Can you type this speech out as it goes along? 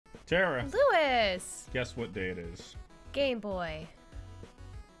Tara. Lewis. Guess what day it is? Game Boy.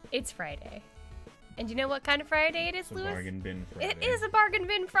 It's Friday. And you know what kind of Friday it is, It's a Lewis? bargain bin Friday. It is a bargain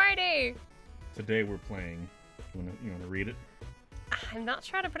bin Friday. Today we're playing. You wanna read it? I'm not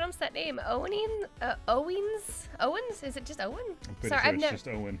sure how to pronounce that name. Owyns? Owens? Is it just Owen? I'm pretty Sorry, sure it's just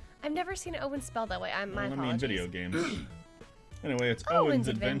Owen. I've never seen Owen spelled that way. My I mean apologies. video games. Anyway, it's Owen's Owen's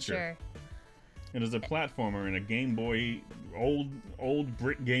Adventure. It is a platformer in a Game Boy, old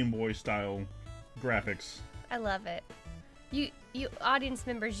brick Game Boy style graphics. I love it. You audience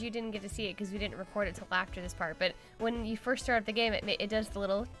members, you didn't get to see it because we didn't record it till after this part. But when you first start up the game, it does the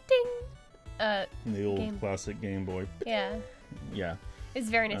little ding. The old classic Game Boy. Yeah. Yeah. It's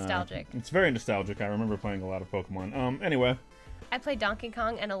very nostalgic. It's very nostalgic. I remember playing a lot of Pokemon. Anyway. I played Donkey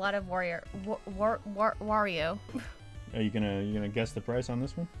Kong and a lot of Wario. Are you gonna guess the price on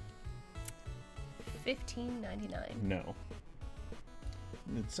this one? $15.99. No.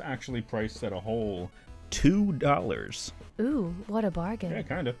 It's actually priced at a whole $2. Ooh, what a bargain! Yeah,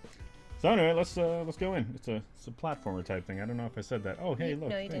 kind of. So anyway, let's go in. It's a platformer type thing. I don't know if I said that. Oh, hey, look,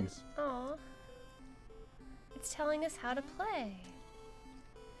 no, you things. didn't. Aw. It's telling us how to play.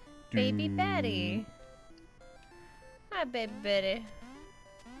 Baby Betty. Hi, Baby Betty.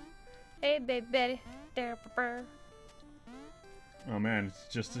 Hey, Baby Betty. Oh man, it's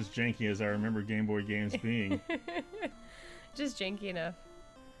just as janky as I remember Game Boy games being. Just janky enough.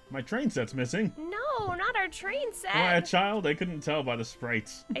 My train set's missing. No, not our train set. Am I a child? I couldn't tell by the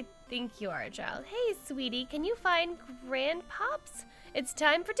sprites. I think you are a child. Hey, sweetie, can you find Grandpops? It's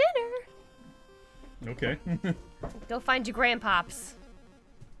time for dinner. Okay. Go find your Grandpops.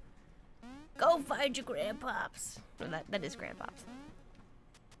 Go find your Grandpops. Well, that is Grandpops.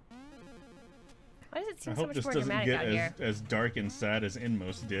 Why does it seem I so hope much this more doesn't dramatic get out here? as dark and sad as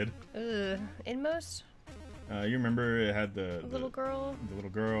Inmost did. Ugh. Inmost? You remember it had the Little girl? The little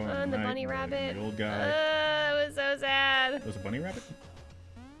girl And the knight bunny and rabbit? The old guy. It was so sad. It was a bunny rabbit?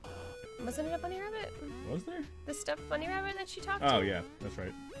 Wasn't it a bunny rabbit? Was there? The stuffed bunny rabbit that she talked to? Oh yeah, that's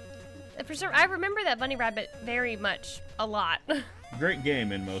right. For sure, I remember that bunny rabbit very much, a lot. Great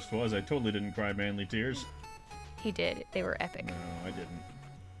game Inmost was. I totally didn't cry manly tears. He did. They were epic. No, I didn't.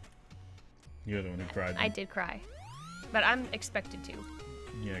 You're the one who cried. I did cry. But I'm expected to.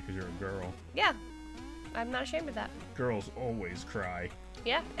 Yeah, because you're a girl. Yeah. I'm not ashamed of that. Girls always cry.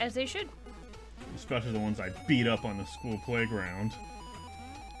 Yeah, as they should. Especially the ones I beat up on the school playground.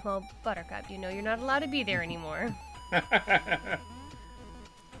 Well, Buttercup, you know you're not allowed to be there anymore.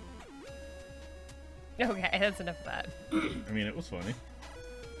 Okay, that's enough of that. I mean, it was funny.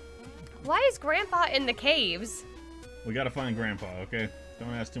 Why is Grandpa in the caves? We gotta find Grandpa, okay?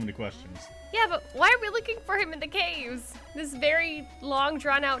 Don't ask too many questions. Yeah, but why are we looking for him in the caves? This very long,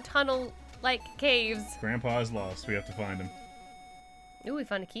 drawn-out tunnel-like caves. Grandpa is lost. We have to find him. Ooh, we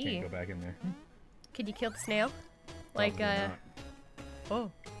found a key. Can't go back in there. Could you kill the snail? Like, Probably not.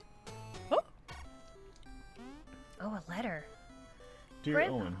 Oh. Oh! Oh, a letter. Dear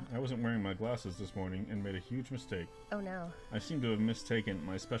Grandpa. Owen, I wasn't wearing my glasses this morning and made a huge mistake. Oh, no. I seem to have mistaken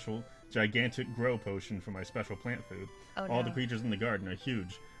my special gigantic grow potion for my special plant food. Oh, All no. the creatures in the garden are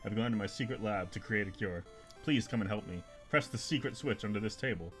huge. I've gone to my secret lab to create a cure. Please come and help me. Press the secret switch under this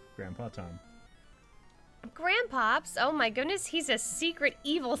table. Grandpa Tom. Grandpops? Oh my goodness, he's a secret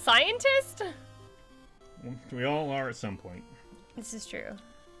evil scientist? We all are at some point. This is true.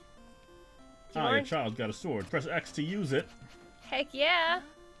 Your child's got a sword. Press X to use it. Heck yeah.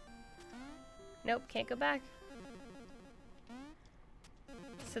 Nope, can't go back.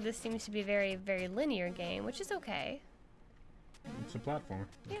 So this seems to be a very, very linear game, which is okay. It's a platformer.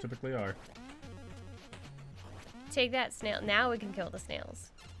 They Yeah. typically are. Take that, snail. Now we can kill the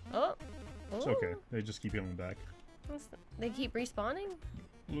snails. Oh. It's Ooh. okay. They just keep healing back. They keep respawning?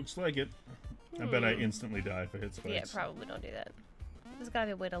 Looks like it. I bet I instantly die if I hit spikes. Yeah, probably don't do that. There's gotta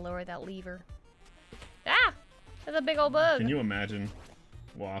be a way to lower that lever. Ah! There's a big old bug. Can you imagine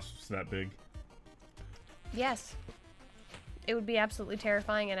wasps that big? Yes. It would be absolutely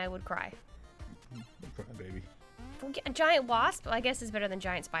terrifying and I would cry. Cry, baby. A giant wasp, I guess, is better than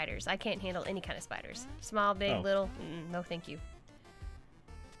giant spiders. I can't handle any kind of spiders. Small, big, Oh. little, no thank you.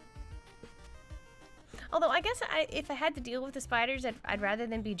 Although, I guess if I had to deal with the spiders, I'd rather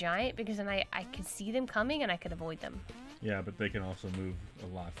them be giant because then I could see them coming and I could avoid them. Yeah, but they can also move a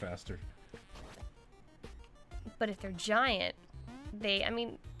lot faster. But if they're giant, they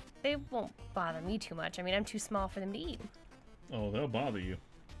won't bother me too much. I mean, I'm too small for them to eat. Oh, they'll bother you.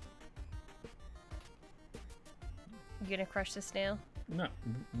 You gonna crush the snail? No.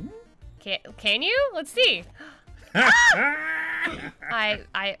 Can you? Let's see.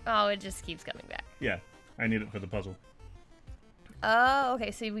 Oh, it just keeps coming back. Yeah, I need it for the puzzle. Oh,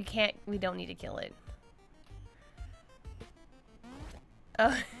 okay. So we don't need to kill it.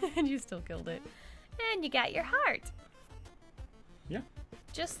 Oh, and you still killed it. And you got your heart. Yeah.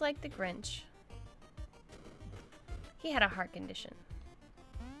 Just like the Grinch. He had a heart condition.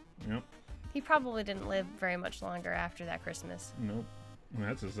 Yep. He probably didn't live very much longer after that Christmas. Nope. Well,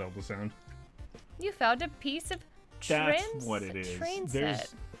 that's a Zelda sound. You found a piece of That's what it is. train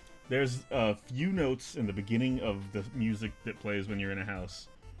set. There's a few notes in the beginning of the music that plays when you're in a house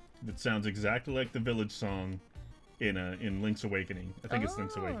that sounds exactly like the village song in Link's Awakening. I think it's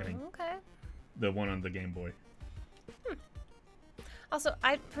Link's Awakening. Okay. The one on the Game Boy. Also,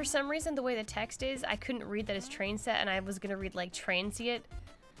 for some reason the way the text is, I couldn't read that as train set, and I was gonna read like transient,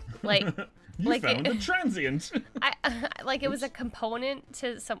 like You found the transient. like it was a component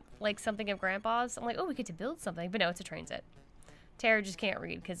to something of Grandpa's. I'm like, oh, we get to build something, but no, it's a train set. Tara just can't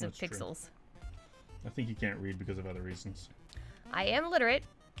read because of pixels. I think you can't read because of other reasons. I am literate.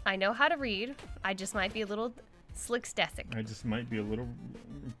 I know how to read. I just might be a little slick-stessic. I just might be a little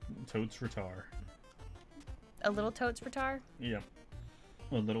totes retar. A little totes retar? Yep.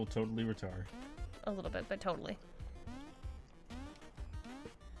 A little totally retar. A little bit, but totally.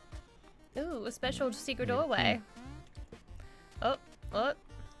 Ooh, a special secret doorway. Oh.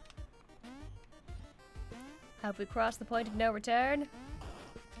 Have we crossed the point of no return?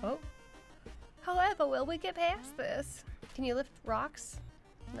 Oh. However, will we get past this? Can you lift rocks?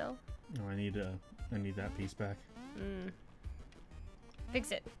 No. No, I need that piece back.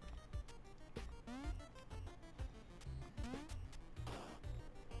 Fix it.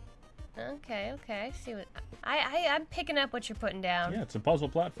 Okay. See what I'm picking up what you're putting down. Yeah, it's a puzzle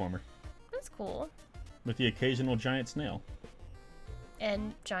platformer. That's cool. With the occasional giant snail.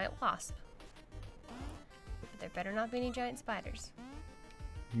 And giant wasp. But there better not be any giant spiders.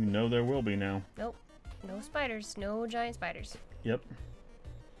 You know there will be now. Nope. No spiders. No giant spiders. Yep.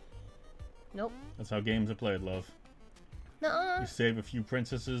 Nope. That's how games are played, love. Nuh-uh. You save a few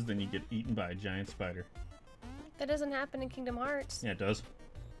princesses, then you get eaten by a giant spider. That doesn't happen in Kingdom Hearts. Yeah, it does.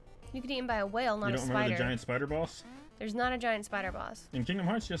 You get eaten by a whale, not a spider. You don't remember the giant spider boss? There's not a giant spider boss. In Kingdom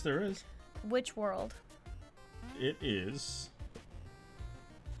Hearts, yes, there is. Which world? It is.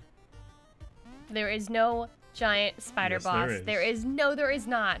 There is no giant spider boss. There is. There is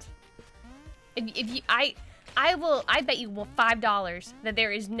not. If you, I bet you $5 that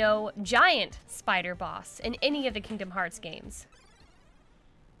there is no giant spider boss in any of the Kingdom Hearts games.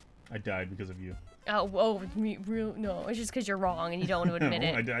 I died because of you. Oh, real? No, it's just because you're wrong and you don't want to admit No,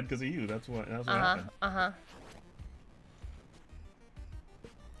 it. I died because of you. That's what happened.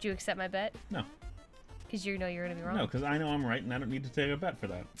 Do you accept my bet? No. Because you know you're going to be wrong? No, because I know I'm right and I don't need to take a bet for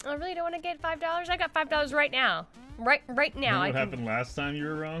that. I really don't want to get $5? I got $5 right now. Right now. What happened last time you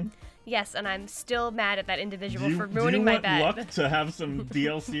were wrong? Yes, and I'm still mad at that individual for ruining my bet. Do you want luck to have some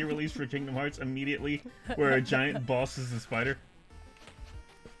DLC released for Kingdom Hearts immediately where a giant boss is a spider?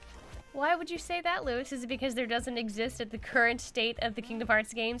 Why would you say that, Lewis? Is it because there doesn't exist at the current state of the Kingdom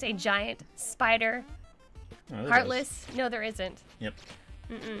Hearts games a giant spider? Heartless? No, there isn't. Yep.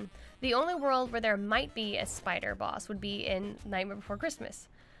 The only world where there might be a spider boss would be in Nightmare Before Christmas.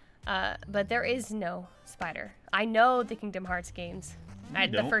 But there is no spider. I know the Kingdom Hearts games.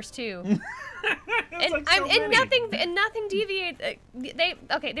 The first two. Nothing deviates.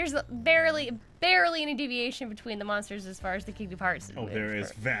 There's barely any deviation between the monsters as far as the Kingdom Hearts. Oh, there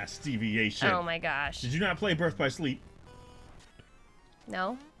is vast deviation. Oh my gosh. Did you not play Birth by Sleep?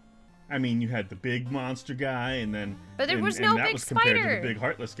 No. I mean, you had the big monster guy, and then but there was no big that was spider. compared to the big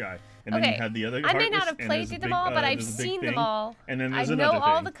heartless guy, and then you had the other. I may not have played through them all, but I've seen them all. And then I there's know another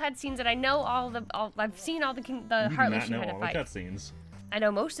all thing. the cutscenes, and I know I've seen all the You heartless do you not had know to all fight. the cutscenes. I know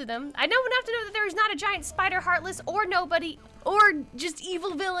most of them. I know enough to know that there is not a giant spider, heartless, or nobody, or just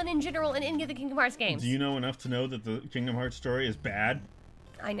evil villain in general in any of the Kingdom Hearts games. Do you know enough to know that the Kingdom Hearts story is bad?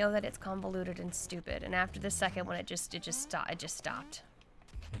 I know that it's convoluted and stupid, and after the second one, it just stopped.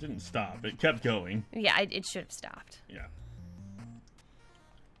 It didn't stop. It kept going. Yeah, it should have stopped. Yeah.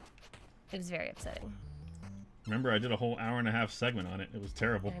 It was very upsetting. Remember, I did a whole hour-and-a-half segment on it. It was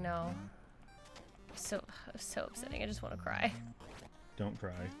terrible. I know. So upsetting. I just want to cry. Don't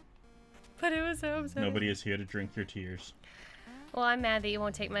cry. But it was so upsetting. Nobody is here to drink your tears. Well, I'm mad that you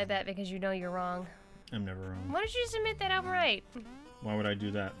won't take my bet because you know you're wrong. I'm never wrong. Why don't you just admit that I'm right? Why would I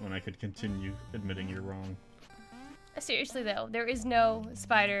do that when I could continue admitting you're wrong? Seriously, though, there is no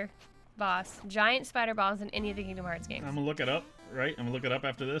giant spider boss in any of the Kingdom Hearts games. I'm gonna look it up, right? I'm gonna look it up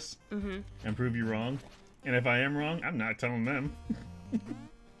after this and prove you wrong. And if I am wrong, I'm not telling them.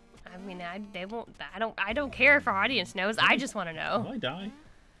 I mean, they won't. I don't care if our audience knows. I just want to know. Will I die?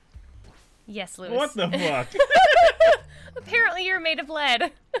 Yes, Lewis. What the fuck? Apparently you're made of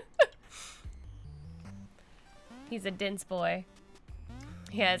lead. He's a dense boy.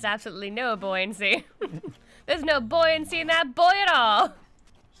 He has absolutely no buoyancy. There's no buoyancy in that boy at all.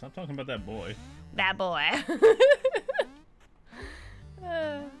 Stop talking about that boy. That boy.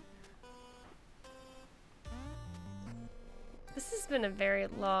 This has been a very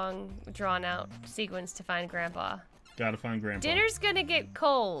long, drawn-out sequence to find Grandpa. Gotta find Grandpa. Dinner's gonna get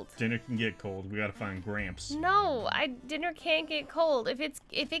cold. Dinner can get cold. We gotta find Gramps. No, dinner can't get cold. If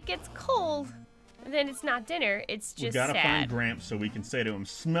it gets cold, then it's not dinner. It's just we gotta sad. find Gramps so we can say to him,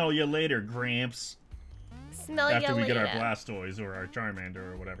 "Smell you later, Gramps." Smell you later. After we get our Blastoise or our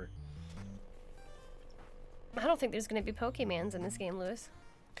Charmander or whatever. I don't think there's gonna be Pokemans in this game, Lewis.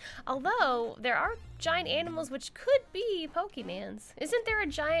 Although, there are giant animals which could be Pokemans. Isn't there a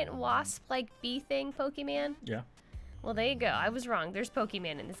giant wasp-like bee thing Pokemon? Yeah. Well, there you go. I was wrong. There's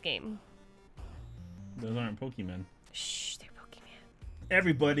Pokemon in this game. Those aren't Pokemon. Shh, they're Pokemon.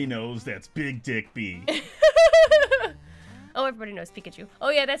 Everybody knows that's Big Dick Bee. Oh, everybody knows Pikachu. Oh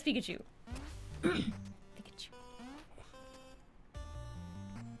yeah, that's Pikachu. Pikachu.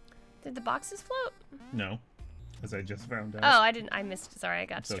 Did the boxes float? No. As I just found out. Oh, I didn't. I missed. Sorry, I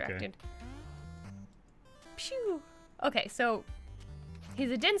got It's distracted. Phew. Okay, so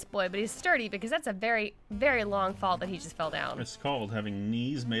he's a dense boy, but he's sturdy because that's a very, very long fall that he just fell down. It's called having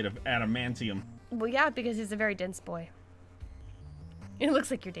knees made of adamantium. Well, yeah, because he's a very dense boy. It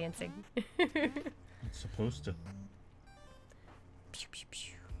looks like you're dancing. It's supposed to.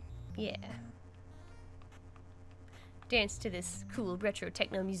 Yeah. Dance to this cool retro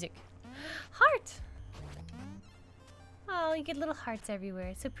techno music. Heart! Oh, you get little hearts everywhere.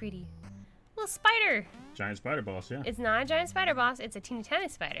 It's so pretty. Little spider! Giant spider boss, yeah. It's not a giant spider boss, it's a teeny tiny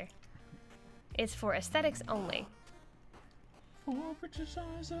spider. It's for aesthetics only. For British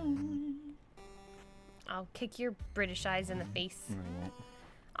eyes only. I'll kick your British eyes in the face. No, I won't.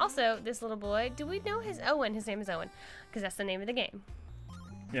 Also, this little boy, do we know his Owen? His name is Owen, because that's the name of the game.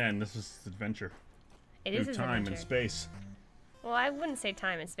 Yeah, and this is adventure. It is Through his time adventure. and space. Well, I wouldn't say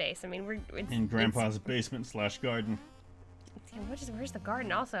time and space. I mean, In Grandpa's basement/garden. Yeah, where's the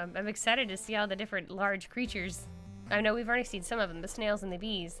garden? Also, I'm excited to see all the different large creatures. I know we've already seen some of them, the snails and the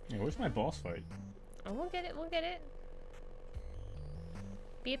bees. Yeah, where's my boss fight? Oh, we'll get it. We'll get it.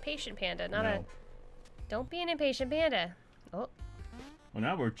 Be a patient panda, not No. Don't be an impatient panda. Oh. Well,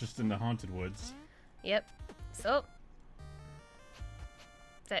 now we're just in the haunted woods. Yep. So.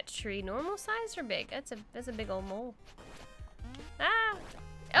 Is that tree normal size or big? That's a big old mole. Ah.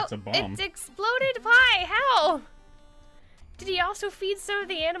 It's Oh, a bomb. it's exploded. Why? How? Did he also feed some of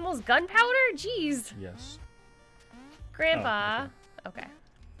the animals gunpowder? Jeez. Yes. Grandpa. Oh, okay.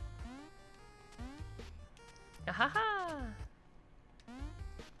 Ahaha.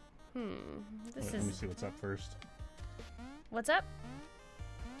 This Wait, let me see what's up first. What's up?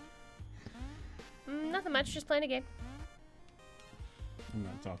 Nothing much. Just playing a game. I'm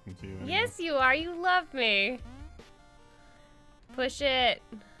not talking to you anymore. Yes, you are. You love me. Push it.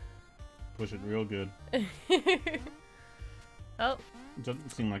 Push it real good. Oh. It doesn't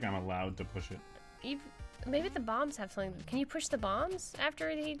seem like I'm allowed to push it. Maybe the bombs have something. Can you push the bombs after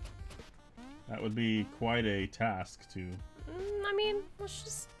he? That would be quite a task to... I mean, let's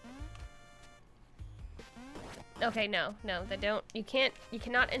just... Okay, no, they don't. You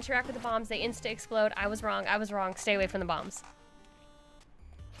cannot interact with the bombs. They insta-explode. I was wrong. Stay away from the bombs.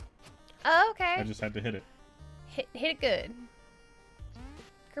 Oh, okay. I just had to hit it. Hit it good.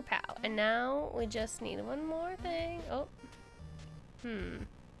 Kerpow. And now we just need one more thing. Oh.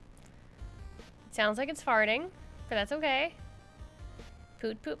 Sounds like it's farting, but that's okay.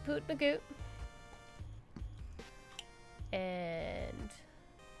 Poot, poot, poot, magoot. And...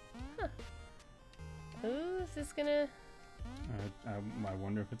 Huh. Ooh, is this gonna... I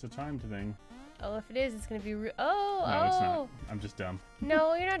wonder if it's a timed thing. Oh, if it is, it's gonna be... No, it's not. I'm just dumb.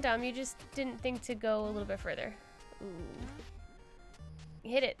 No, you're not dumb. You just didn't think to go a little bit further. Ooh.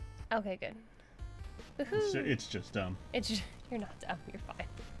 Hit it. Okay, good. Woohoo. It's just dumb. It's just... You're not dumb. You're fine.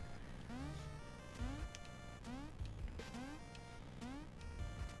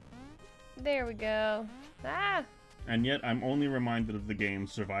 There we go. Ah! And yet, I'm only reminded of the game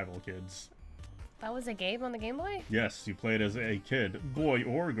Survival Kids. That was a game on the Game Boy? Yes, you played as a kid, boy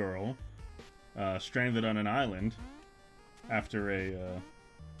or girl, stranded on an island after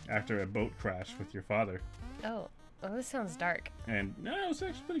a boat crash with your father. Oh, this sounds dark. And no, it was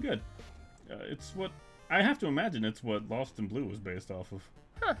actually pretty good. It's what I have to imagine. It's what Lost in Blue was based off of.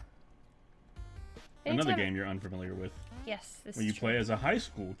 Huh. Another game you're unfamiliar with. Yes, this Where you play as a high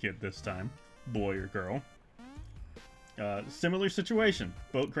school kid this time, boy or girl. Similar situation.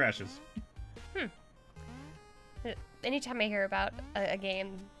 Boat crashes. anytime I hear about a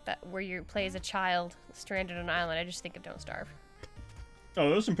game where you play as a child stranded on an island, I just think of Don't Starve. Oh,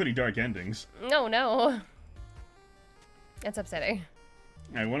 those are some pretty dark endings. No. That's upsetting.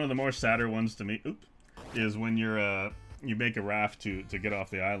 And one of the more sadder ones to me, is when you make a raft to get off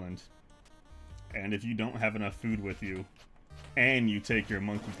the island, and if you don't have enough food with you, and you take your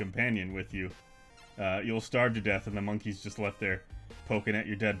monkey companion with you, you'll starve to death, and the monkey's just left there, poking at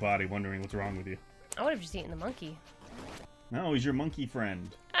your dead body, wondering what's wrong with you. I would have just eaten the monkey. No, he's your monkey friend.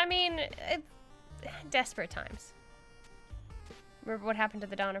 I mean, desperate times. Remember what happened to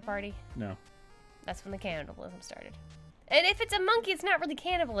the Donner Party? No. That's when the cannibalism started. And if it's a monkey, it's not really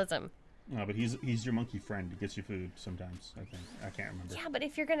cannibalism. No, but he's your monkey friend. He gets you food sometimes, I think. I can't remember. Yeah, but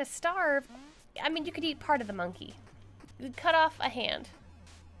if you're gonna starve, I mean, you could eat part of the monkey. You could cut off a hand.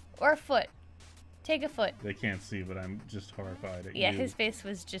 Or a foot. Take a foot. They can't see, but I'm just horrified at you. Yeah, his face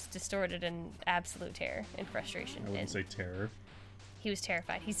was just distorted in absolute terror and frustration. I wouldn't say terror. He was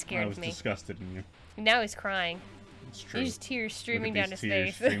terrified. He scared me. I was disgusted in you. Now he's crying. It's true. There's tears streaming down his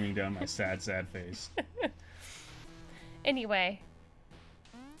tears face. streaming down my sad, sad face. Anyway,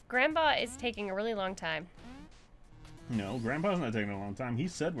 Grandpa is taking a really long time. No, Grandpa's not taking a long time. He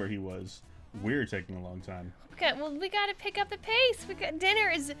said where he was. We're taking a long time. Okay, well, we gotta pick up the pace.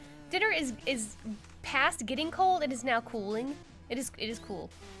 Dinner is past getting cold. It is now cooling. It is cool.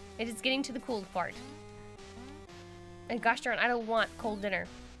 It is getting to the cooled part. And gosh darn, I don't want cold dinner.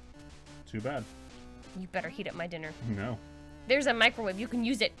 Too bad. You better heat up my dinner. No. There's a microwave. You can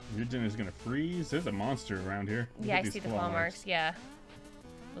use it. Your dinner's gonna freeze. There's a monster around here. Look Yeah, at I these see the claw marks. Yeah.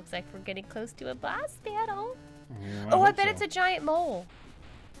 Looks like we're getting close to a boss battle. Yeah, Oh, I hope bet so. it's a giant mole.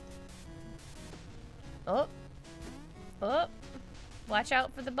 Oh. Oh. Watch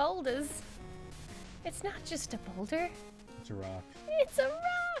out for the boulders. It's not just a boulder. It's a rock. It's a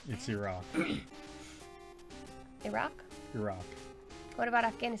rock. It's Iraq. Iraq? Iraq. What about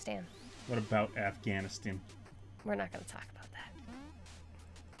Afghanistan? What about Afghanistan? We're not going to talk about that.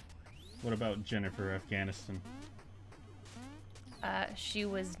 What about Jennifer Afghanistan? She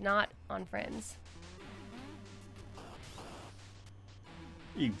was not on Friends.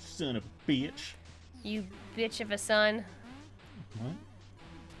 You son of a bitch. You bitch of a son. What?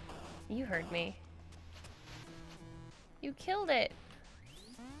 You heard me. You killed it.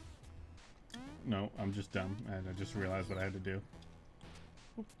 No, I'm just dumb, and I just realized what I had to do.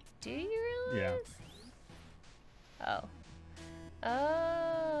 Do you realize? Yeah. Oh.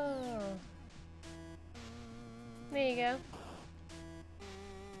 Oh. There you go.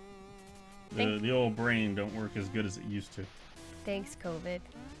 The old brain don't work as good as it used to. Thanks, COVID.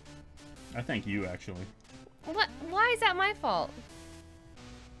 I thank you, actually. What? Why is that my fault?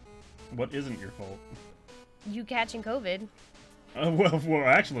 What isn't your fault? You catching COVID. Well,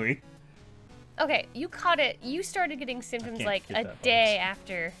 actually. Okay, you caught it. You started getting symptoms like a day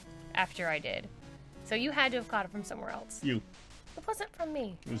after I did. So you had to have caught it from somewhere else. You. It wasn't from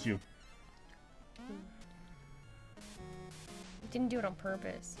me. It was you. Didn't do it on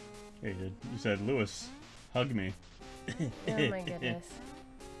purpose. Yeah, you did. You said, Lewis, hug me. Oh my goodness.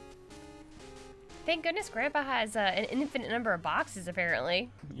 Thank goodness Grandpa has an infinite number of boxes, apparently.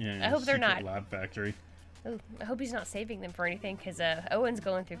 Yeah, I hope they're not. Lab factory. Ooh, I hope he's not saving them for anything, because Owen's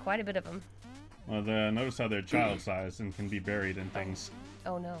going through quite a bit of them. Well, notice how they're child-sized and can be buried in things.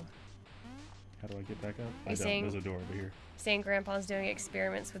 Oh no. How do I get back up? You're saying, There's a door over here. Saying Grandpa's doing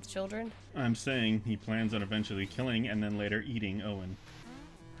experiments with children? I'm saying he plans on eventually killing and then later eating Owen.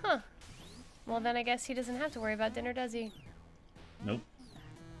 Huh. Well, then I guess he doesn't have to worry about dinner, does he? Nope.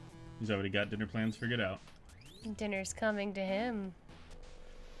 He's already got dinner plans figured out. Dinner's coming to him.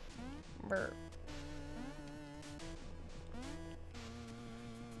 Brr.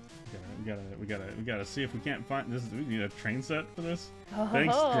 We gotta see if we can't find this. We need a train set for this. Oh.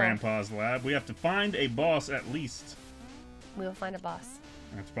 Thanks, Grandpa's lab. We have to find a boss at least. We will find a boss.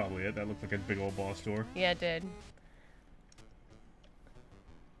 That's probably it. That looked like a big old boss door. Yeah, it did.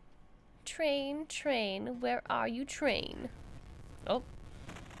 Train, train, where are you, train? Oh.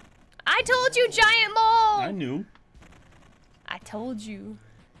 I told you, giant mole! I knew. I told you.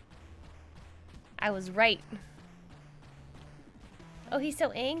 I was right. Oh, he's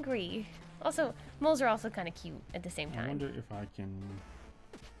so angry. Also, moles are also kind of cute at the same time. I wonder if I can...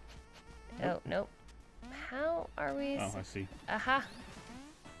 Oh, nope. How are we... Oh, I see. Aha.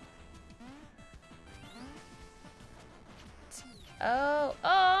 Oh,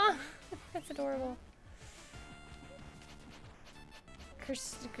 oh! That's adorable.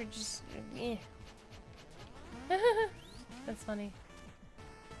 Just... Eh. That's funny.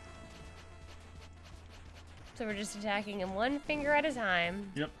 So we're just attacking him one finger at a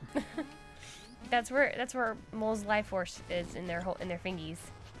time. Yep. That's where mole's life force is in their fingies.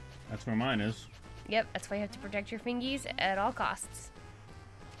 That's where mine is. Yep, that's why you have to protect your fingies at all costs.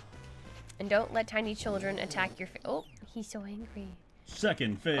 And don't let tiny children attack your oh, he's so angry.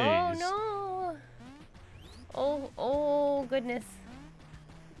 Second phase. Oh no. Oh goodness.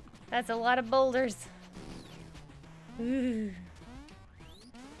 That's a lot of boulders. Ooh.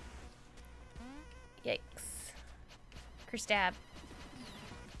 Yikes. Kerstab.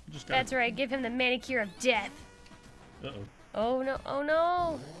 That's right, give him the manicure of death. Uh-oh. Oh no, oh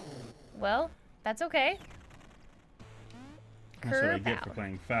no. Well, that's okay. That's what I get for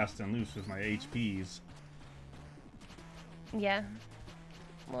playing fast and loose with my HPs. Yeah.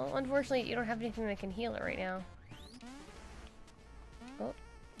 Well, unfortunately, you don't have anything that can heal it right now. Oh.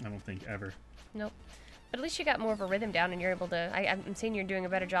 I don't think ever. Nope. But at least you got more of a rhythm down and you're able to... I'm seeing you're doing a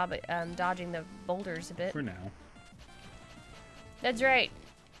better job at dodging the boulders a bit. For now. That's right.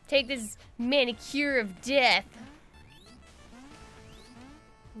 Take this manicure of death.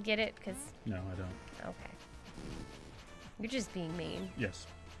 Get it? Because... No, I don't. Okay. You're just being mean. Yes.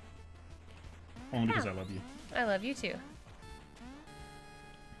 Only because I love you. I love you too.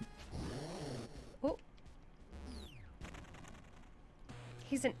 Oh.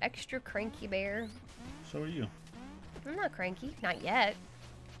 He's an extra cranky bear. So are you. I'm not cranky. Not yet.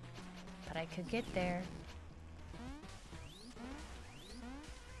 But I could get there.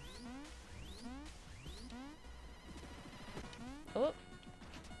 Oh.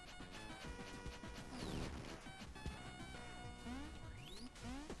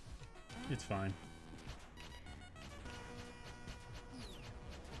 It's fine.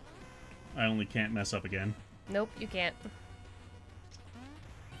 I only can't mess up again. Nope, you can't.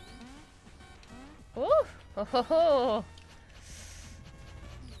 Ooh! Oh ho ho!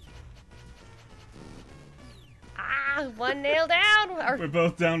 Ah! One nail down! We're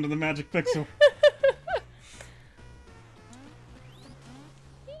both down to the magic pixel.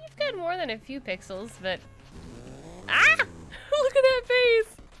 You've got more than a few pixels, but... Ah! Look at that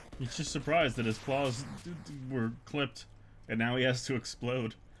face! He's just surprised that his claws were clipped, and now he has to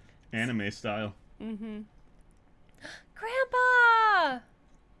explode. Anime style. Mm-hmm. Grandpa!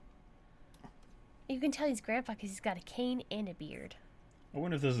 You can tell he's Grandpa because he's got a cane and a beard. I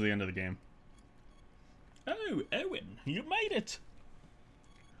wonder if this is the end of the game. Oh, Owen, you made it!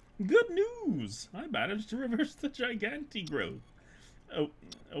 Good news! I managed to reverse the gigantic growth. Oh,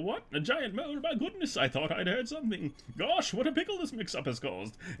 what? A giant mole? My goodness, I thought I'd heard something. Gosh, what a pickle this mix-up has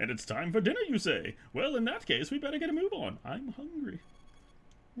caused. And it's time for dinner, you say? Well, in that case, we better get a move on. I'm hungry.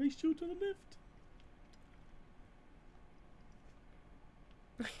 Race you to the lift.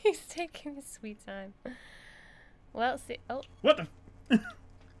 He's taking his sweet time. Well, see. Oh. What the?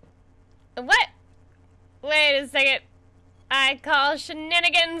 What? Wait a second. I call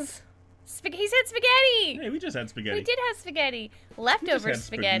shenanigans. He said spaghetti. Hey, we just had spaghetti. We did have spaghetti. Leftover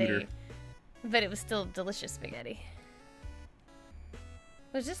spaghetti. Spagooter. But it was still delicious spaghetti.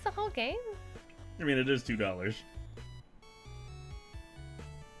 Was this the whole game? I mean, it is $2.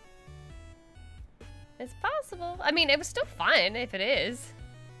 It's possible. I mean, it was still fun if it is.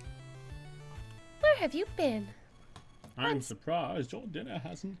 Where have you been? I'm surprised your dinner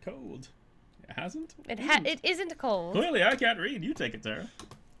hasn't cold. It hasn't? It isn't cold. Clearly, I can't read. You take it, Tara.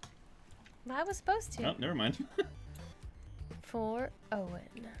 I was supposed to. Oh, never mind. For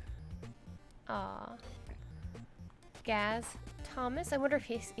Owen. Aw. Gaz. Thomas. I wonder if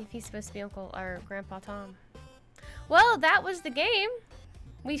he's supposed to be Uncle or Grandpa Tom. Well, that was the game.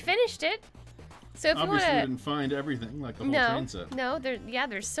 We finished it. So if Obviously, you we want to... didn't find everything like the whole train set. No,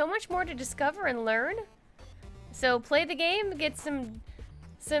 there's so much more to discover and learn. So play the game, get some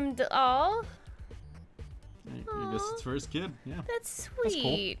oh. I guess it's for his kid. Yeah. That's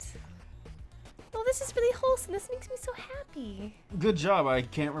sweet. That's cool. Well, this is really wholesome. This makes me so happy. Good job. I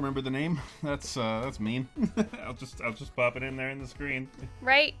can't remember the name. That's mean. I'll just pop it in there in the screen.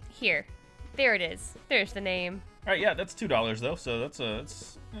 Right here. There it is. There's the name. All right, yeah, that's $2 though. So that's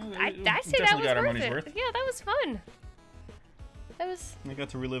I say that was got our worth money's it. worth. Yeah, that was fun. That was. I got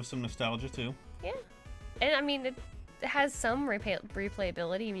to relive some nostalgia too. Yeah, and I mean it has some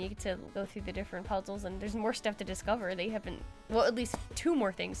replayability. I mean, you get to go through the different puzzles, and there's more stuff to discover. They haven't, well, at least 2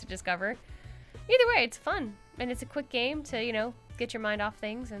 more things to discover. Either way, it's fun, and it's a quick game to get your mind off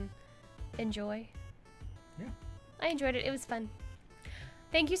things and enjoy. Yeah, I enjoyed it. It was fun.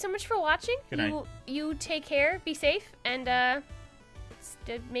 Thank you so much for watching. Good night. You take care, be safe, and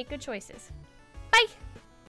make good choices. Bye.